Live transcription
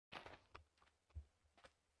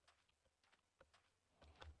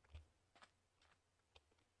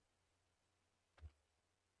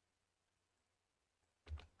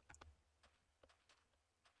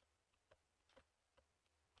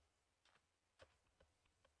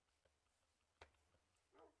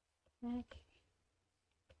Okay.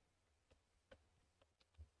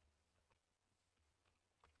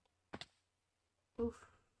 Oof.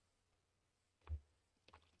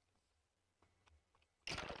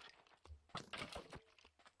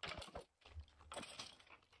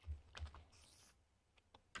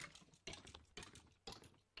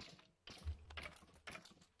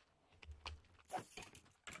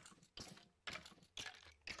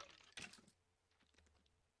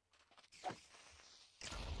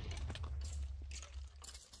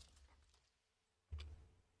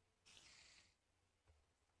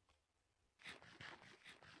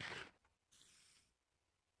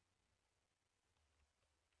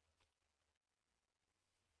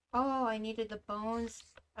 Oh, I needed the bones.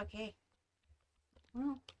 Okay.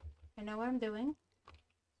 Well, I know what I'm doing.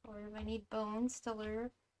 Or if I need bones to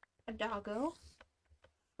lure a doggo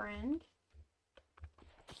friend.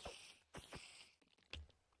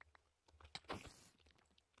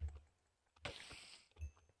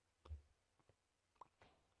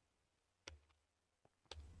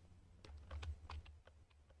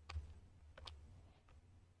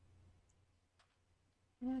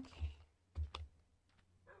 Okay.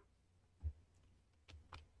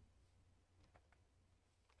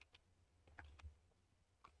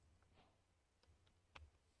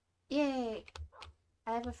 Yay!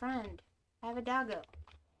 I have a friend. I have a doggo.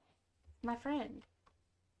 My friend.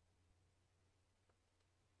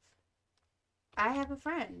 I have a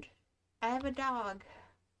friend. I have a dog.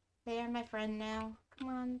 They are my friend now. Come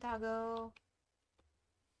on, doggo.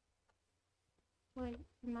 Where'd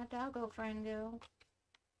my doggo friend go?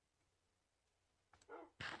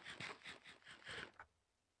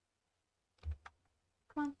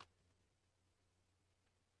 Come on.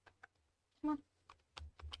 Come on.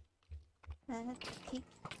 Keep.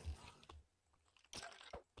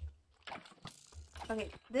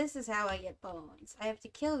 Okay, this is how I get bones. I have to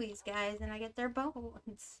kill these guys and I get their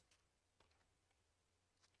bones.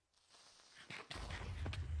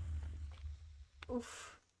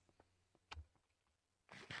 Oof.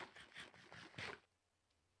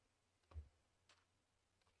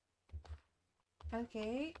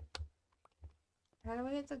 Okay. How do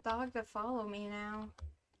I get the dog to follow me now?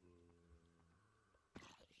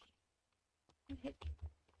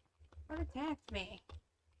 What attacked me?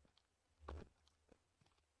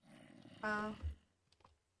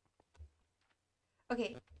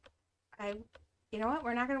 Okay. You know what?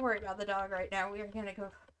 We're not gonna worry about the dog right now. We're gonna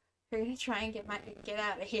try and get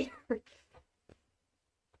out of here.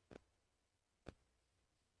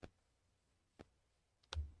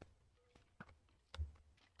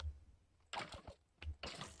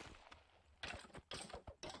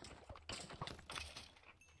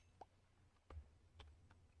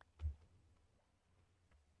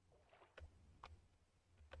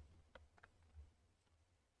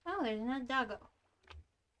 Oh, there's another doggo.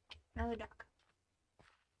 Another dog.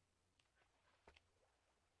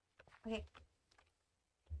 Okay.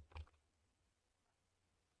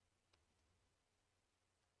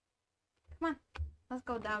 Come on. Let's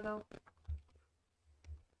go, doggo.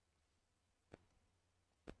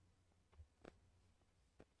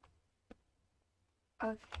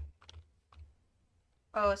 Okay.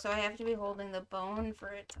 Oh, so I have to be holding the bone for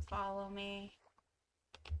it to follow me.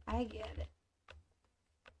 I get it.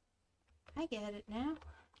 I get it now.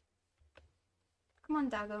 Come on,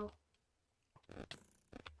 doggo.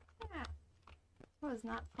 Yeah. That was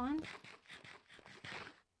not fun.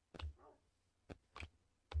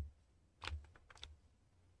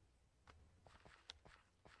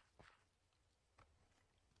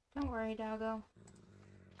 Don't worry, doggo.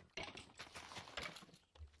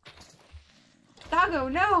 Doggo,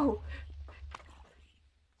 no!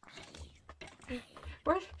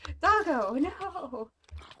 Where? Doggo, no!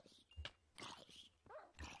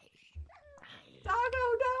 Doggo,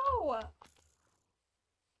 no!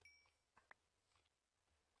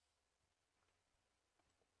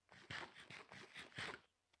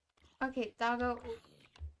 Okay, doggo.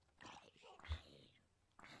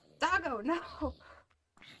 Doggo, no!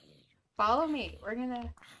 Follow me. We're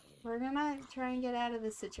gonna try and get out of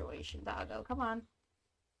this situation, doggo. Come on.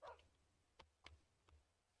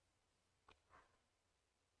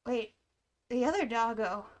 Wait, the other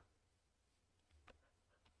doggo.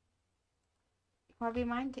 You wanna be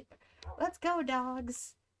mine too? Let's go,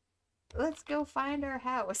 dogs. Let's go find our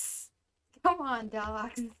house. Come on,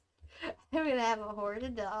 dogs. I'm gonna have a horde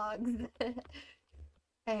of dogs.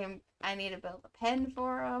 I need to build a pen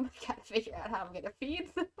for them. Gotta figure out how I'm gonna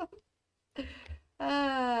feed them.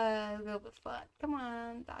 A little bit fun. Come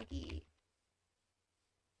on, doggy.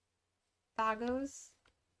 Doggos?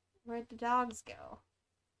 Where'd the dogs go?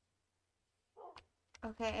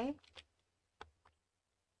 Okay.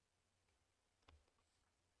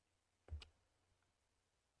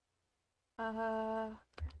 I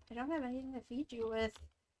don't have anything to feed you with.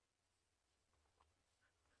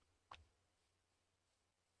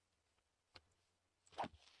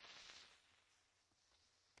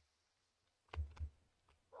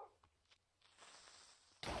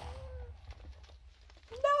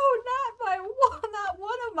 No, not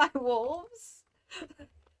one of my wolves.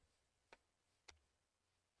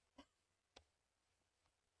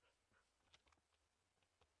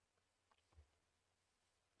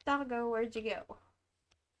 Doggo, where'd you go?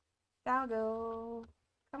 Doggo.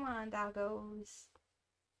 Come on, doggos.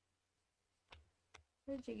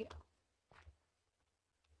 Where'd you go?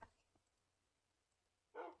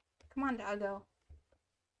 Come on, doggo.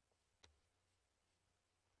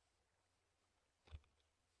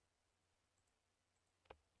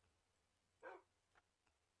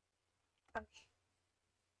 Okay.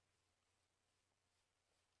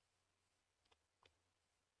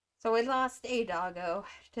 So we lost a doggo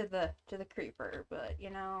to the creeper, but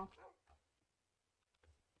you know,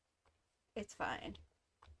 it's fine.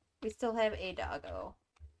 We still have a doggo.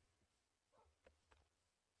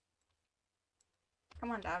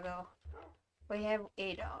 Come on, doggo. We have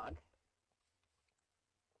a dog.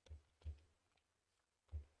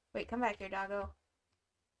 Wait, come back here, doggo.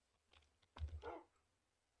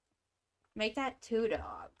 Make that 2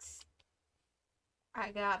 dogs.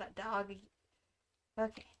 I got a dog.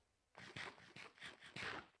 Okay.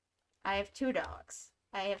 I have 2 dogs.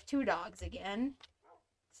 I have 2 dogs again.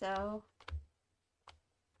 So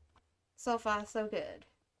far, so good.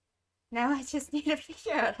 Now I just need to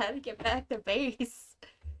figure out how to get back to base.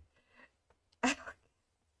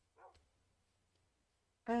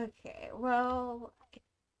 Okay, well, I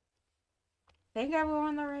think I'm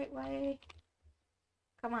going the right way.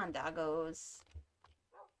 Come on, doggos.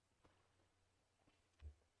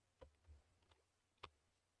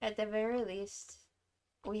 At the very least,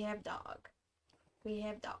 we have dog. We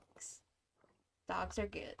have dogs. Dogs are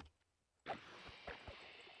good.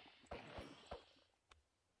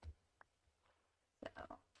 So.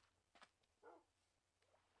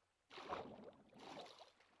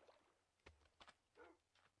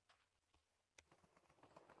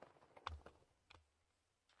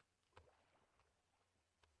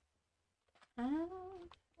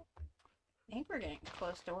 I think we're getting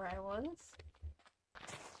close to where I was.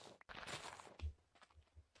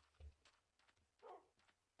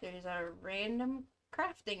 There's a random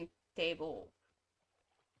crafting table.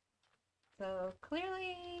 So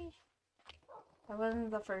clearly, I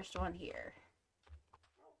wasn't the first one here.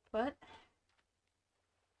 But,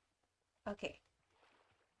 okay.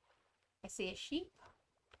 I see a sheep,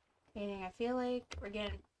 meaning I feel like we're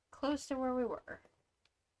getting close to where we were.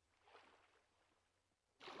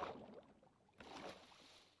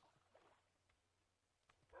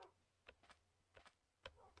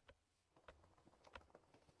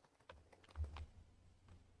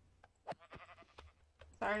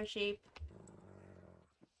 Sorry, sheep.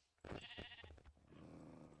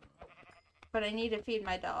 But I need to feed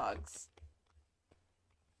my dogs.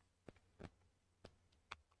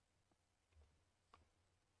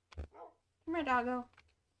 Come here, doggo.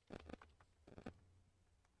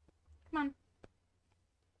 Come on.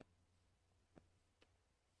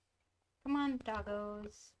 Come on,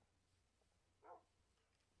 doggos.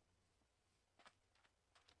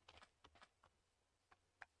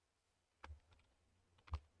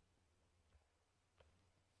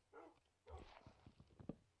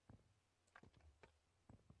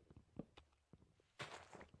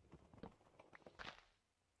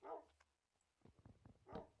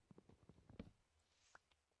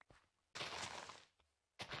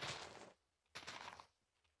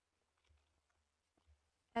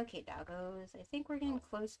 Okay, doggos. I think we're getting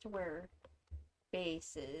close to where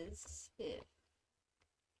base is. If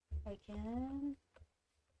I can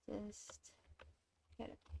just get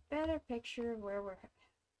a better picture of where we're at.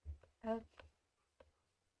 Okay.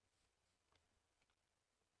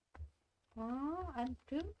 Well, I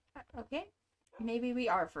do. Okay. Maybe we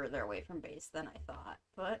are further away from base than I thought,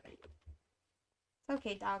 but it's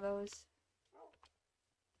okay, doggos.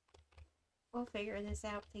 We'll figure this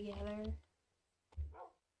out together.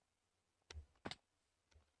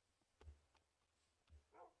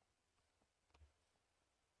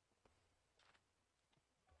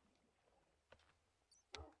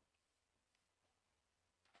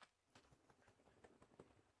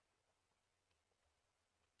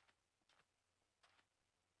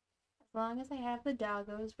 As long as I have the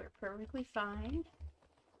doggos, we're perfectly fine.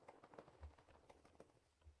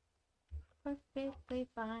 Perfectly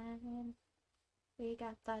fine. We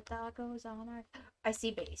got the doggos on our... I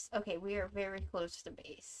see base. Okay, we are very close to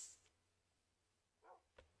base.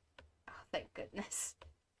 Oh, thank goodness.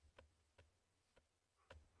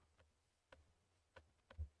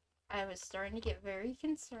 I was starting to get very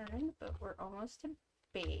concerned, but we're almost to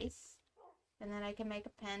base. And then I can make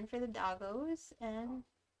a pen for the doggos, and...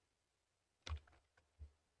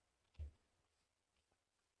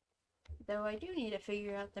 Though I do need to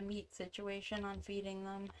figure out the meat situation on feeding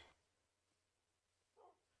them.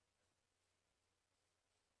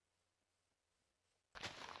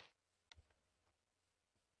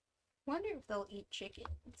 Wonder if they'll eat chickens.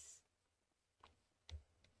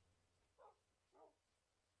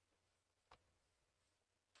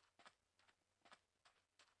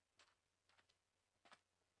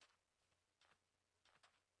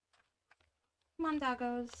 Come on,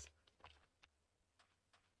 doggos.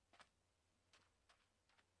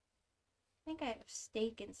 I think I have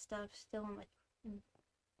steak and stuff still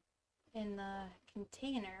in the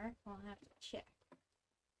container. I'll have to check.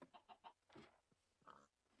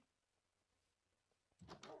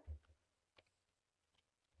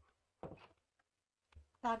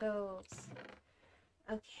 Doggos.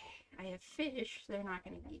 Okay, I have fish. They're not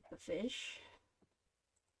going to eat the fish.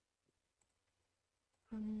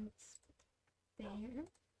 It's there.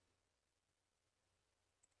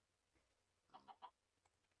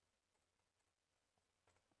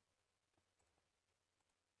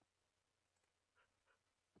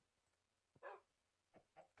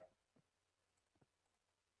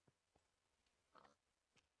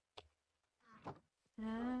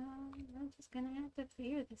 I'm just gonna have to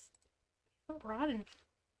figure this. What rotten?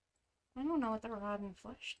 I don't know what the rotten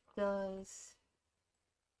flesh does.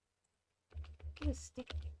 Get a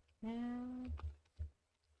stick now.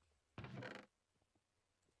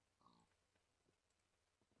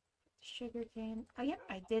 Sugar cane. Oh, yep,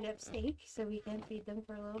 I did have steak, so we can feed them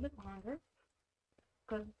for a little bit longer.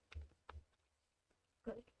 Good.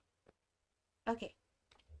 Good. Okay.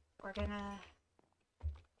 We're gonna...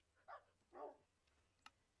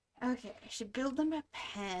 Okay, I should build them a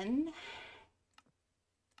pen.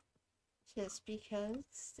 Just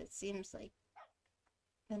because it seems like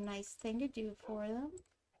a nice thing to do for them.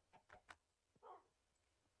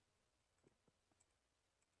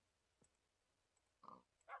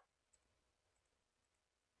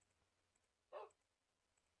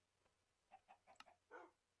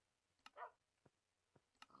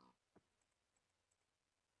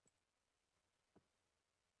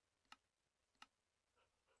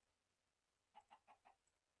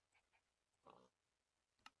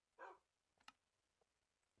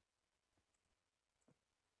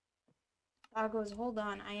 Doggos, hold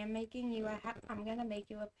on. I am making you I'm gonna make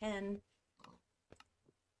you a pen.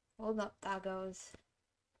 Hold up, doggos.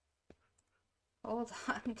 Hold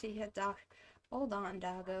on to your dog. Hold on,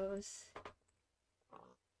 doggos.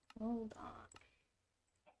 Hold on.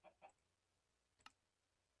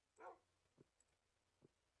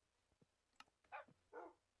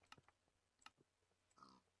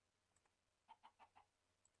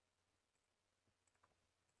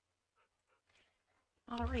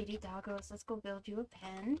 Alrighty, doggos, let's go build you a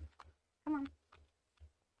pen. Come on.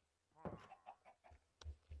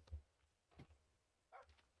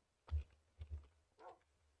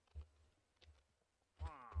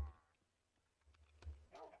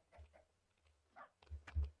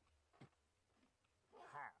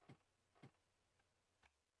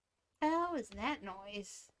 What was that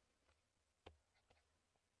noise?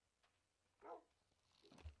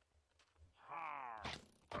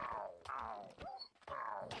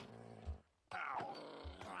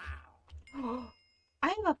 I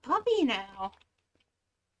have a puppy now.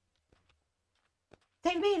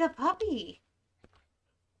 They made a puppy.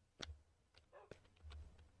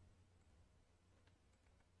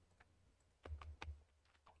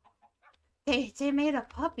 They made a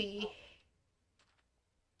puppy.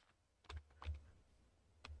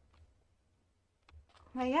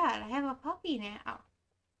 Oh my god, I have a puppy now.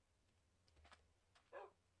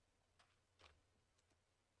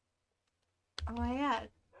 Oh my god.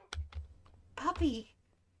 Puppy.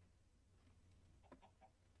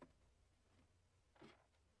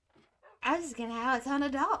 I was just gonna have a ton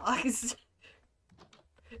of dogs.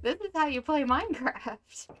 This is how you play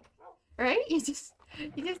Minecraft. Right? You just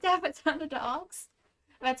have a ton of dogs.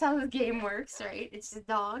 That's how the game works, right? It's just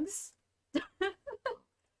dogs. Okay.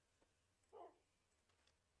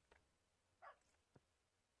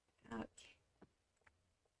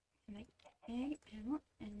 Make the egg out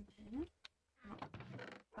and then I'll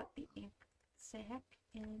put the ink sac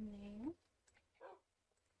in there.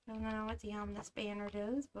 Don't know what the this banner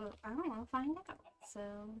does, but I don't want to find out. So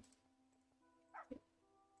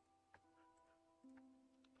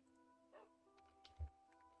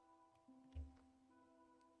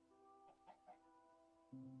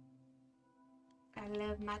I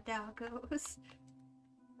love my doggos.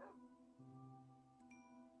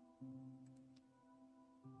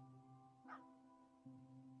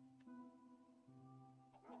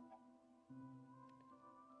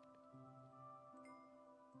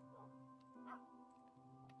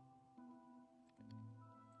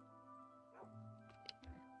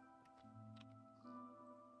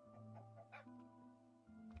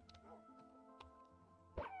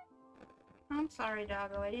 I'm sorry,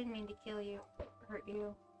 doggo. I didn't mean to kill you, hurt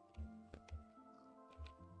you.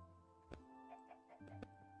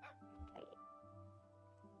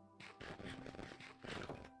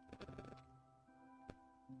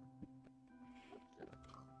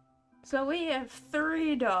 So we have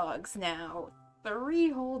 3 dogs now.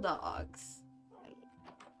 3 whole dogs.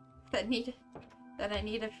 That I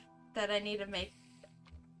need to make,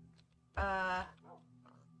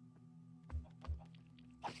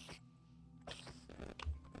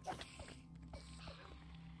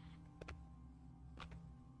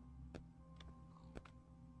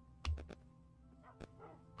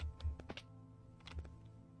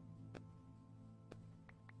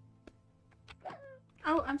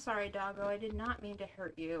 Oh, I'm sorry, doggo. I did not mean to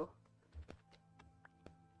hurt you.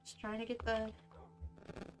 Just trying to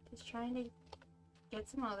get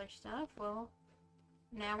some other stuff. Well,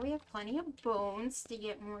 now we have plenty of bones to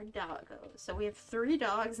get more doggos. So we have 3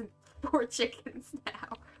 dogs and 4 chickens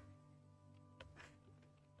now.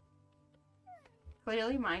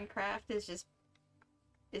 Clearly Minecraft is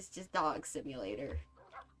just dog simulator.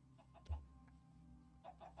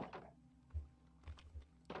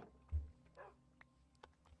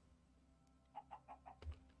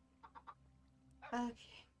 Okay.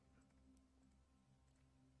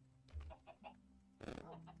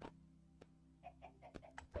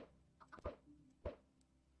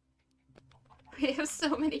 We have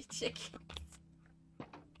so many chickens.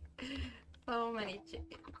 So many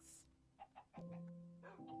chickens.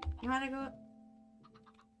 You wanna go?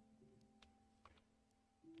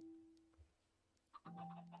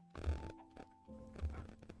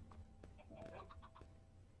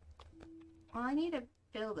 Well, I need to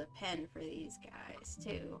build a pen for these guys,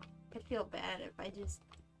 too. I'd feel bad if I just...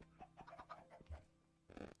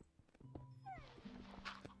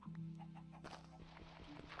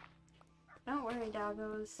 Don't worry,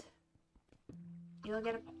 doggos. You'll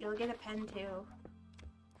get a pen, too.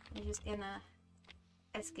 I'm just gonna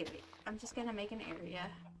excavate. I'm just gonna make an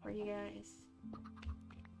area for you guys.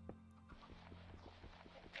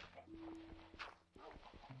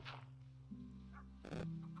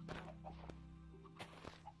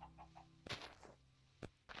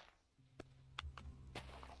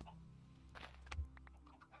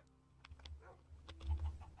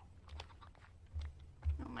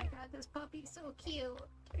 Oh my god, this puppy's so cute.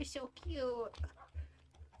 They're so cute.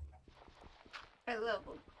 I love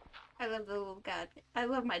the little god. I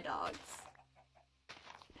love my dogs.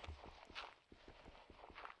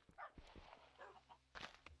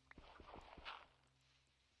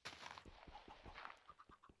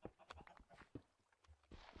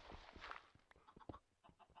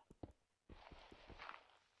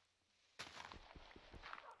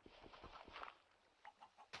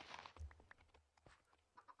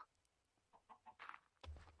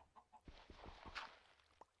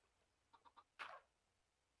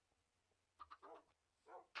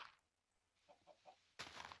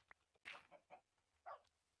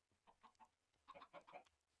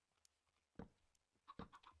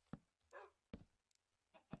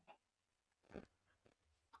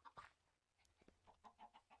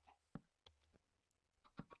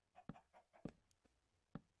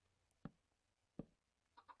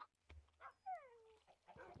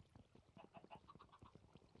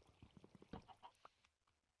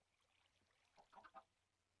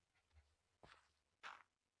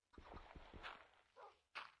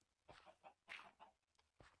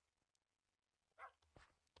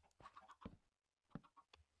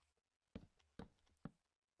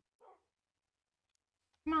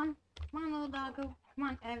 Come on, little doggo. Come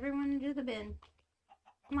on, everyone into the bin.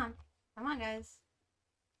 Come on, guys.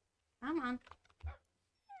 Come on.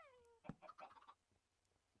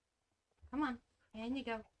 Come on, in you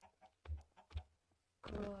go.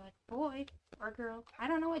 Good boy or girl. I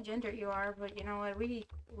don't know what gender you are, but you know what?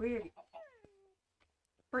 We're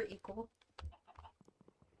equal.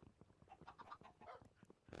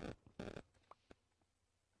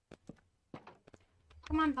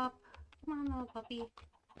 Come on, pup. Come on, little puppy.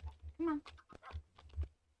 Come on.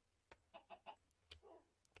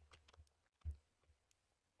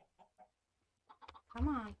 Come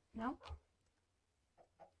on. No.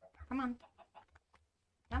 Come on.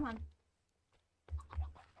 Come on.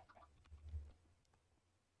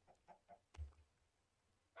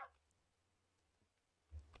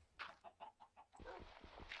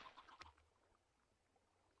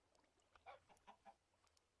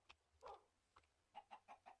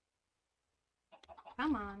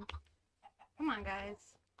 Come on. Come on, guys.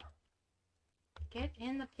 Get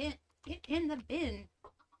in the pin. Get in the bin.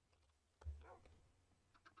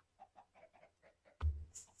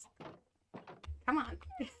 Come on.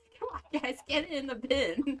 Come on, guys. Get in the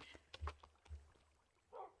bin.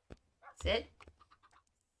 Sit.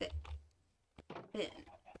 Sit. Bin.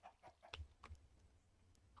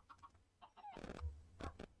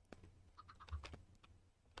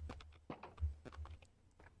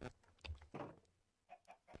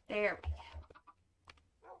 There we go.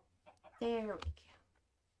 There we go.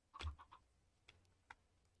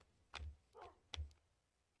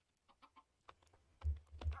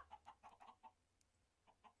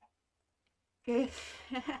 Good.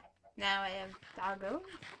 Now I have doggo.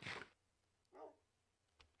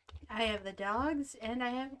 I have the dogs, and I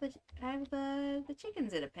have the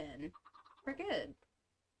chickens in a pen. We're good.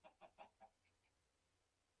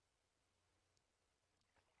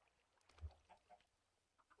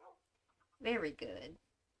 Very good.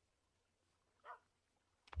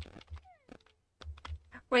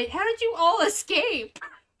 Wait, how did you all escape?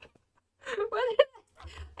 What?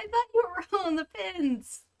 I thought you were all in the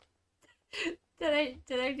pens. Did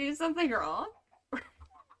I do something wrong?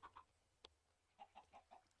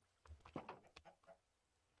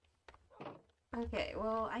 Okay,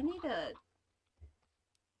 well, I need a...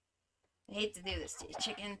 I hate to do this to you,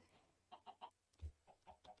 chicken.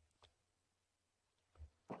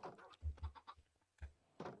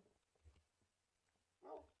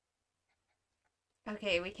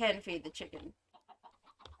 Okay, we can feed the chicken.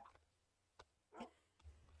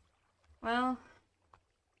 Well,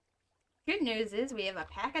 good news is we have a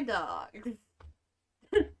pack of dogs.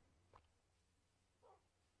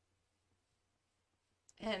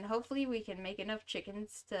 And hopefully we can make enough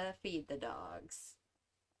chickens to feed the dogs.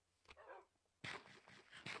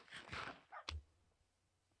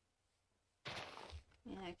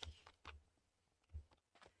 Okay.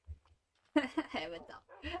 I have a dog.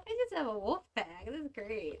 I just have a wolf pack. This is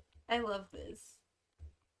great. I love this.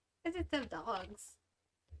 I just have dogs.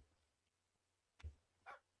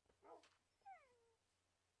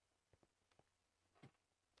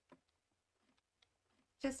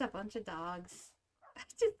 Just a bunch of dogs. I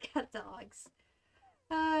just got dogs.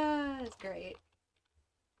 It's great.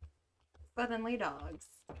 Suddenly dogs.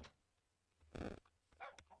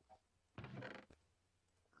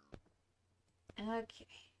 Okay.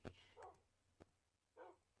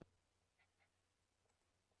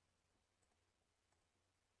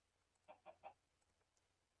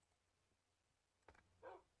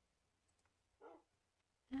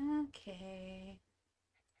 Okay.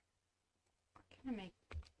 What can I make?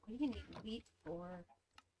 What do you need wheat for?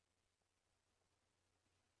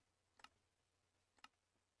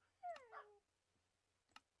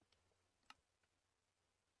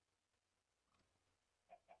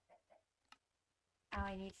 Oh,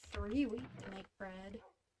 I need 3 wheat to make bread.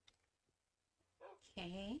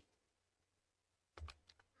 Okay.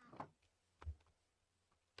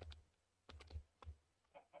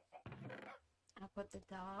 I'll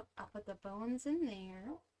put the bones in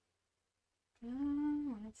there.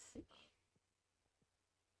 Let's see.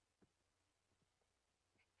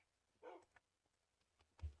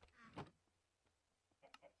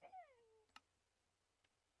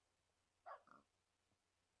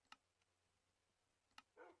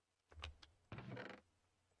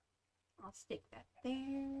 I'll stick that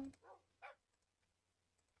there.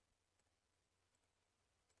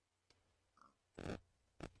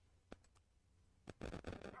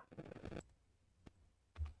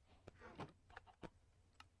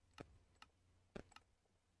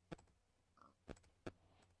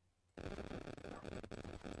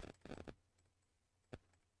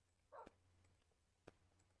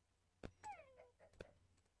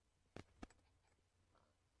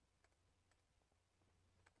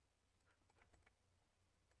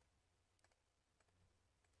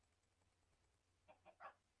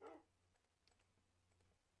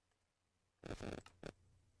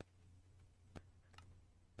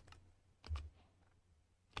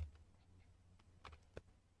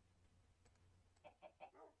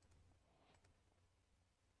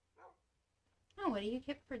 Oh, what do you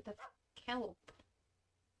get for the kelp?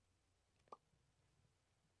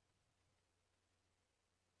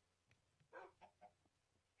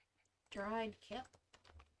 Dried kelp.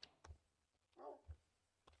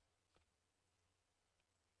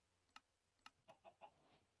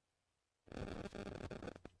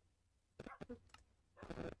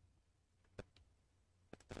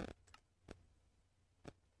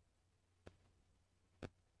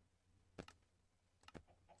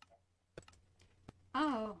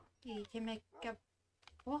 Oh, you can make a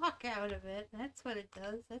walk out of it. That's what it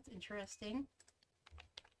does. That's interesting.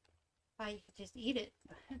 Oh, you could just eat it.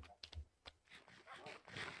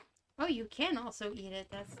 Oh, you can also eat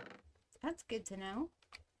it. That's good to know.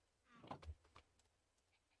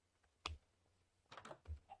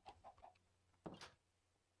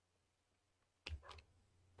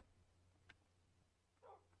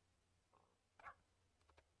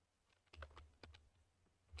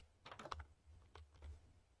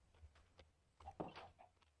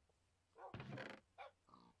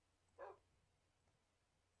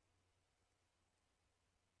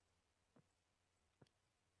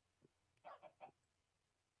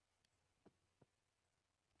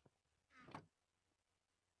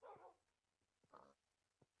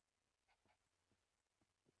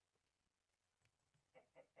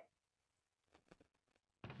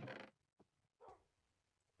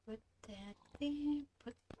 Put that there.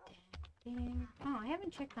 Put that there. Oh, I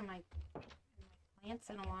haven't checked on my plants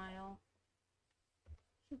in a while.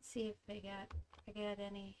 Let's see if I got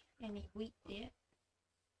any wheat yet.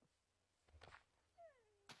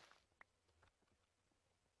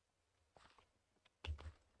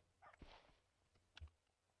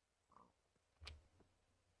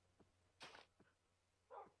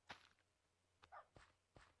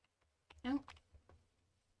 Nope.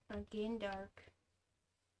 Again dark.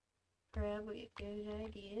 Probably a good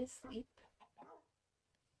idea to sleep.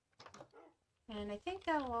 And I think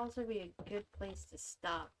that'll also be a good place to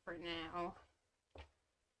stop for now.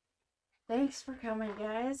 Thanks for coming,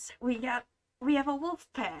 guys. We have a wolf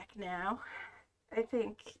pack now. I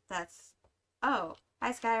think that's... Oh,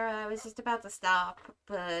 hi Skyra. I was just about to stop,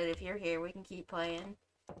 but if you're here, we can keep playing.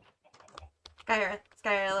 Skyra,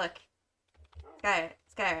 look.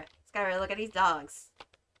 Skyra, look at these dogs.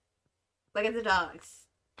 Look at the dogs.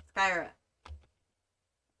 Skyra.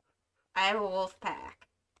 I have a wolf pack.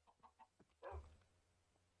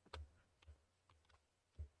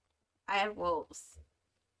 I have wolves.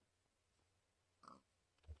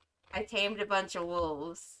 I tamed a bunch of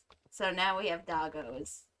wolves. So now we have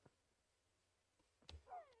doggos.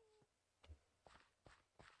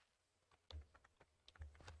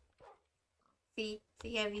 See, I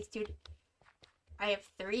have these two. I have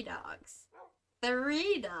 3 dogs.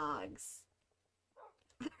 3 dogs.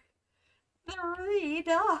 3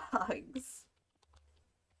 dogs.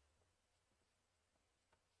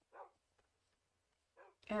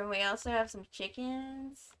 And we also have some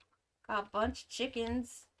chickens. Got a bunch of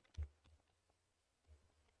chickens.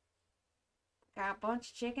 Got a bunch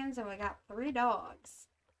of chickens and we got 3 dogs.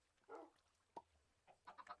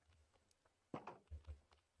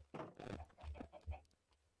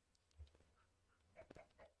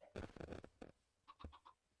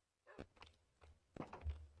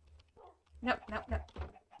 Nope.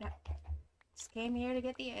 Just came here to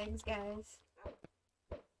get the eggs, guys.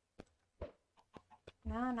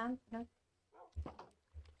 No.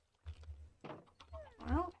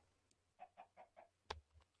 Well.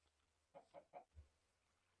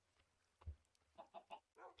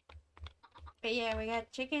 But yeah, we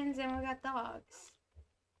got chickens and we got dogs.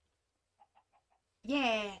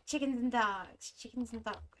 Yeah, chickens and dogs. Chickens and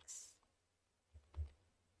dogs.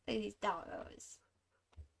 Look at these doggos.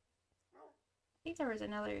 I think there was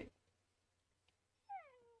another...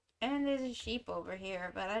 And there's a sheep over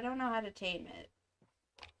here, but I don't know how to tame it.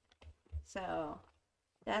 So,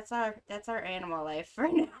 that's our animal life for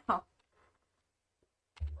now.